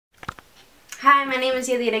Hi, my name is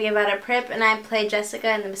Yadira Guevara-Prip, and I play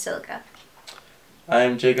Jessica in the Basilica.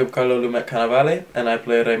 I'm Jacob Carlo Lumet Cannavale, and I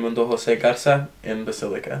play Raimundo Jose Garza in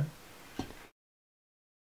Basilica.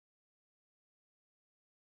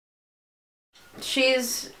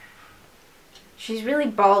 She's really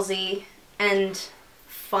ballsy and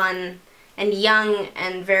fun and young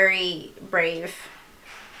and very brave.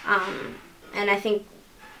 And I think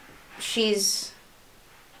she's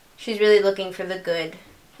really looking for the good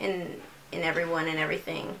in everyone and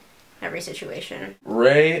everything, every situation.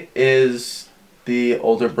 Ray is the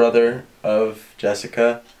older brother of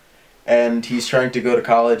Jessica, and he's trying to go to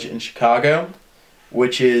college in Chicago,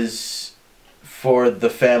 which is, for the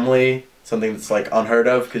family, something that's like unheard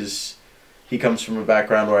of, because he comes from a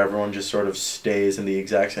background where everyone just sort of stays in the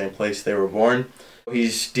exact same place they were born.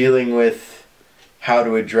 He's dealing with how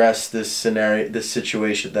to address this scenario, this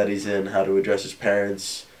situation that he's in, how to address his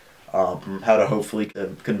parents, how to hopefully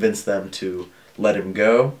convince them to let him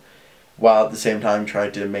go, while at the same time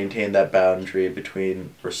trying to maintain that boundary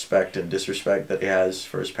between respect and disrespect that he has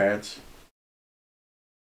for his parents.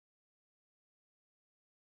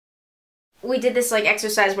 We did this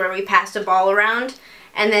exercise where we passed a ball around,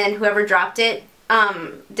 and then whoever dropped it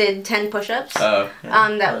did 10 push-ups. Oh,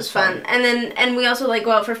 yeah, that was fun. And we also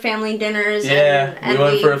go out for family dinners. Yeah, and we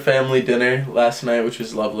went for a family dinner last night, which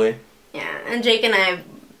was lovely. Yeah, and Jake and I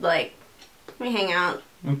we hang out.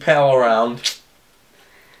 We pal around.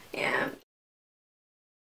 Yeah.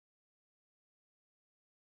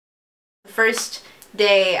 The first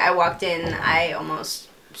day I walked in, I almost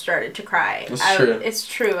started to cry. It's true. It's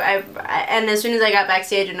true. And as soon as I got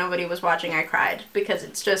backstage and nobody was watching, I cried, because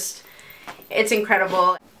it's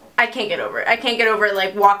incredible. I can't get over it. I can't get over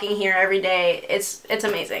walking here every day. It's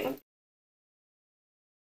amazing.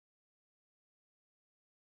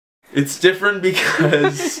 It's different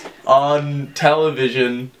because on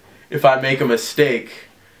television, if I make a mistake,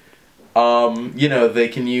 you know, they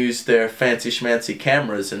can use their fancy schmancy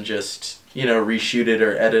cameras and just, you know, reshoot it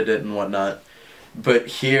or edit it and whatnot. But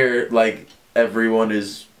here, everyone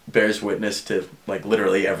bears witness to,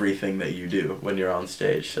 literally everything that you do when you're on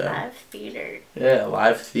stage, so. Live theater. Yeah,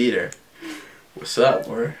 live theater. What's up?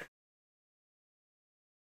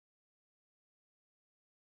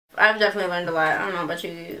 I've definitely learned a lot. I don't know about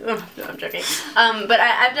you. Oh, no, I'm joking. But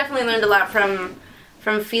I've definitely learned a lot from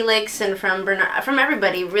Felix and from Bernard, from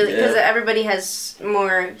everybody, really, because everybody has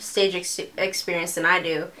more stage experience than I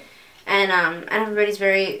do. And everybody's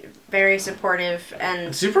very, very supportive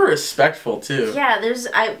and super respectful too. Yeah,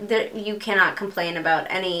 you cannot complain about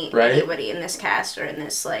anybody in this cast or in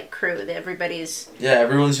this crew. Everybody's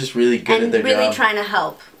everyone's just really good at their job. And really trying to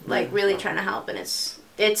help, really trying to help, and it's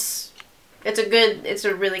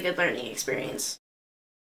a really good learning experience.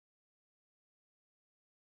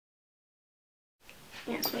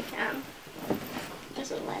 Yes, we can. This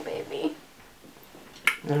is my baby.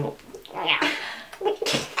 Oh. Yeah.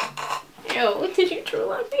 Ew, did you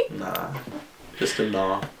drool on me? Nah, just a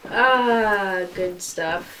gnaw. Ah, good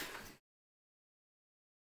stuff.